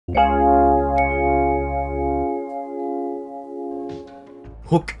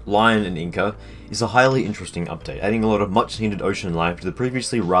Hook, Line, and INKER is a highly interesting update, adding a lot of much needed ocean life to the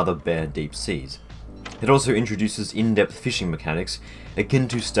previously rather bare deep seas. It also introduces in-depth fishing mechanics, akin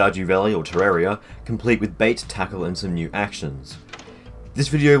to Stardew Valley or Terraria, complete with bait, tackle, and some new actions. This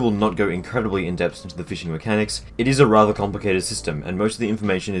video will not go incredibly in-depth into the fishing mechanics. It is a rather complicated system, and most of the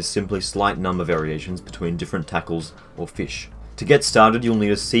information is simply slight number variations between different tackles or fish. To get started, you'll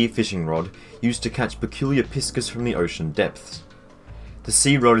need a sea fishing rod used to catch peculiar piscus from the ocean depths. The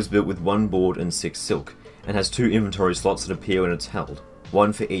sea rod is built with 1 board and 6 silk, and has 2 inventory slots that appear when it's held,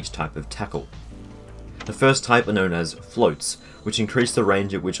 1 for each type of tackle. The first type are known as floats, which increase the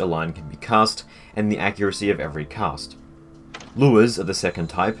range at which a line can be cast, and the accuracy of every cast. Lures are the second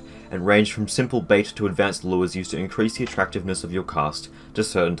type, and range from simple bait to advanced lures used to increase the attractiveness of your cast to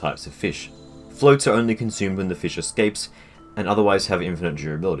certain types of fish. Floats are only consumed when the fish escapes, and otherwise have infinite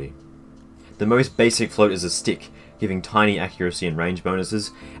durability. The most basic float is a stick, giving tiny accuracy and range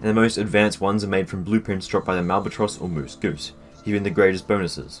bonuses, and the most advanced ones are made from blueprints dropped by the Malbatross or Moose Goose, giving the greatest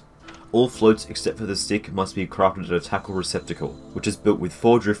bonuses. All floats except for the stick must be crafted at a tackle receptacle, which is built with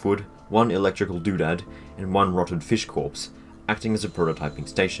 4 driftwood, 1 electrical doodad, and 1 rotted fish corpse, acting as a prototyping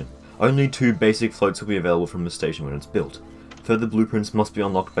station. Only 2 basic floats will be available from the station when it's built. Further blueprints must be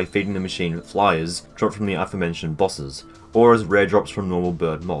unlocked by feeding the machine flyers dropped from the aforementioned bosses, or as rare drops from normal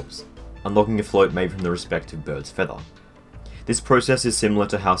bird mobs, unlocking a float made from the respective bird's feather. This process is similar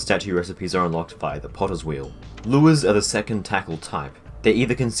to how statue recipes are unlocked via the potter's wheel. Lures are the second tackle type. They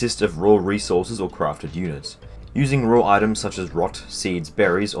either consist of raw resources or crafted units. Using raw items such as rot, seeds,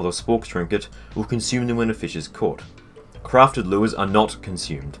 berries, or the spork trinket will consume them when a fish is caught. Crafted lures are not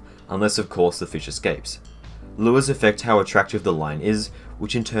consumed, unless of course the fish escapes. Lures affect how attractive the line is,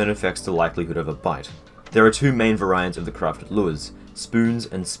 which in turn affects the likelihood of a bite. There are 2 main variants of the crafted lures, spoons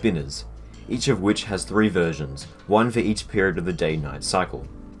and spinners, each of which has 3 versions, 1 for each period of the day-night cycle.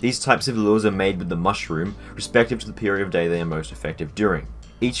 These types of lures are made with the mushroom, respective to the period of day they are most effective during.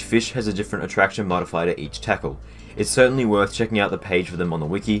 Each fish has a different attraction modifier to each tackle. It's certainly worth checking out the page for them on the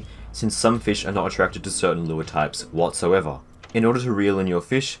wiki, since some fish are not attracted to certain lure types whatsoever. In order to reel in your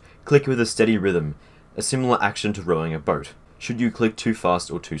fish, click with a steady rhythm, a similar action to rowing a boat. Should you click too fast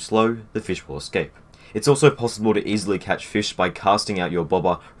or too slow, the fish will escape. It's also possible to easily catch fish by casting out your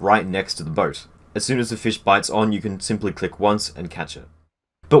bobber right next to the boat. As soon as the fish bites on, you can simply click once and catch it.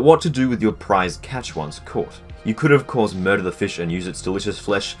 But what to do with your prized catch once caught? You could of course murder the fish and use its delicious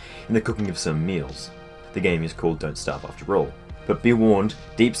flesh in the cooking of some meals. The game is called Don't Starve after all. But be warned,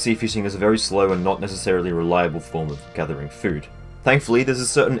 deep sea fishing is a very slow and not necessarily reliable form of gathering food. Thankfully, there's a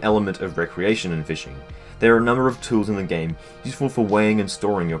certain element of recreation in fishing. There are a number of tools in the game useful for weighing and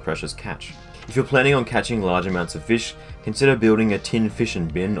storing your precious catch. If you're planning on catching large amounts of fish, consider building a tin fishing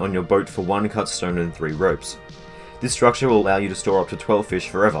bin on your boat for 1 cut stone and 3 ropes. This structure will allow you to store up to 12 fish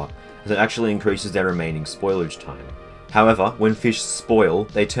forever, as it actually increases their remaining spoilage time. However, when fish spoil,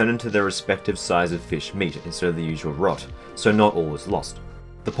 they turn into their respective size of fish meat instead of the usual rot, so not all is lost.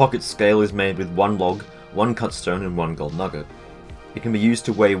 The pocket scale is made with 1 log, 1 cut stone and 1 gold nugget. It can be used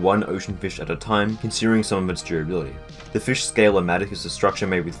to weigh 1 ocean fish at a time, considering some of its durability. The fish scale-o-matic is a structure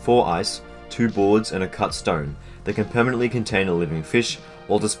made with 4 ice, 2 boards and a cut stone that can permanently contain a living fish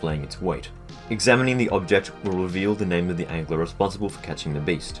while displaying its weight. Examining the object will reveal the name of the angler responsible for catching the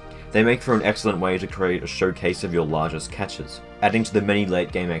beast. They make for an excellent way to create a showcase of your largest catches, adding to the many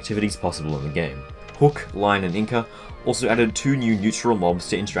late game activities possible in the game. Hook, Line and INKER also added 2 new neutral mobs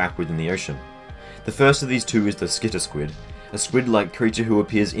to interact with in the ocean. The first of these 2 is the skitter squid, a squid-like creature who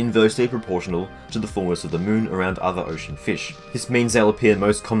appears inversely proportional to the fullness of the moon around other ocean fish. This means they'll appear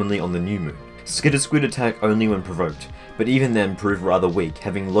most commonly on the new moon. Skitter squid attack only when provoked, but even then prove rather weak,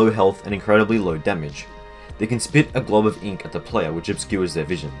 having low health and incredibly low damage. They can spit a glob of ink at the player, which obscures their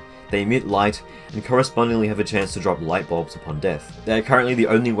vision. They emit light, and correspondingly have a chance to drop light bulbs upon death. They are currently the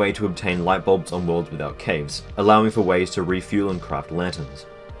only way to obtain light bulbs on worlds without caves, allowing for ways to refuel and craft lanterns.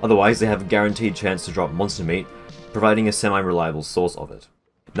 Otherwise, they have a guaranteed chance to drop monster meat, providing a semi-reliable source of it.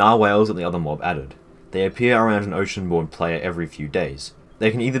 Narwhals are the other mob added. They appear around an ocean-born player every few days. They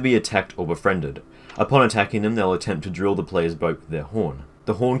can either be attacked or befriended. Upon attacking them, they'll attempt to drill the player's boat with their horn.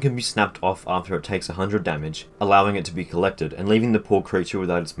 The horn can be snapped off after it takes 100 damage, allowing it to be collected and leaving the poor creature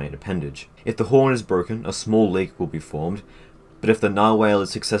without its main appendage. If the horn is broken, a small leak will be formed, but if the narwhal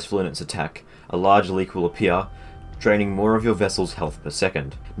is successful in its attack, a large leak will appear, draining more of your vessel's health per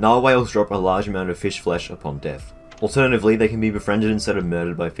second. Narwhals drop a large amount of fish flesh upon death. Alternatively, they can be befriended instead of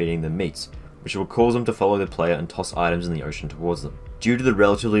murdered by feeding them meats, which will cause them to follow the player and toss items in the ocean towards them. Due to the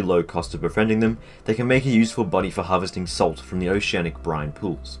relatively low cost of befriending them, they can make a useful buddy for harvesting salt from the oceanic brine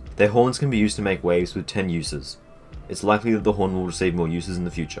pools. Their horns can be used to make waves with 10 uses. it's likely that the horn will receive more uses in the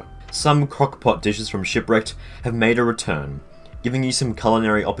future. Some crockpot dishes from Shipwrecked have made a return, giving you some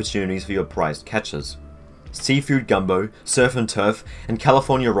culinary opportunities for your prized catches. Seafood Gumbo, Surf and Turf, and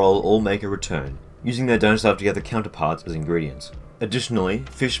California Roll all make a return, using their Don't Starve Together counterparts as ingredients. Additionally,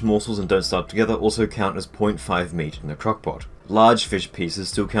 fish morsels and Don't Starve Together also count as 0.5 meat in the crockpot. Large fish pieces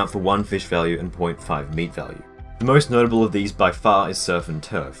still count for 1 fish value and 0.5 meat value. The most notable of these by far is Surf and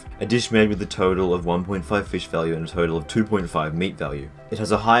Turf, a dish made with a total of 1.5 fish value and a total of 2.5 meat value. It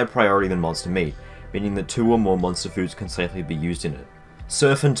has a higher priority than monster meat, meaning that 2 or more monster foods can safely be used in it.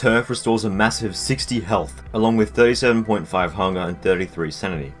 Surf and Turf restores a massive 60 health, along with 37.5 hunger and 33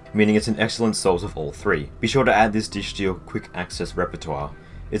 sanity, meaning it's an excellent source of all 3. Be sure to add this dish to your quick access repertoire.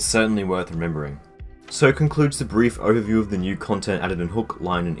 It's certainly worth remembering. So concludes the brief overview of the new content added in Hook,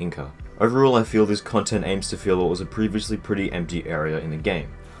 Line and INKER. Overall, I feel this content aims to fill what was a previously pretty empty area in the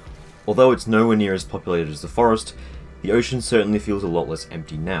game. Although it's nowhere near as populated as the forest, the ocean certainly feels a lot less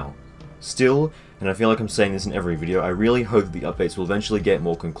empty now. Still, and I feel like I'm saying this in every video, I really hope that the updates will eventually get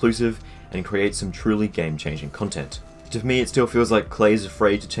more conclusive and create some truly game-changing content. To me, it still feels like Clay is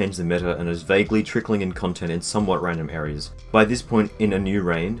afraid to change the meta and is vaguely trickling in content in somewhat random areas. By this point in A New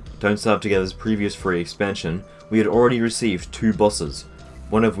Reign, Don't Starve Together's previous free expansion, we had already received 2 bosses,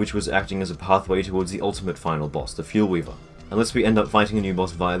 one of which was acting as a pathway towards the ultimate final boss, the Fuel Weaver. Unless we end up fighting a new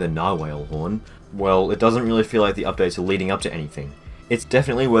boss via the Narwhale Horn, well, it doesn't really feel like the updates are leading up to anything. It's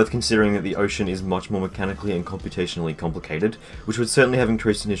definitely worth considering that the ocean is much more mechanically and computationally complicated, which would certainly have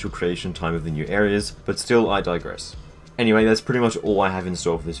increased initial creation time of the new areas, but still I digress. Anyway, that's pretty much all I have in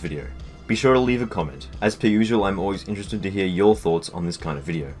store for this video. Be sure to leave a comment. As per usual, I'm always interested to hear your thoughts on this kind of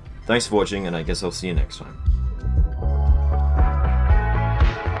video. Thanks for watching, and I guess I'll see you next time.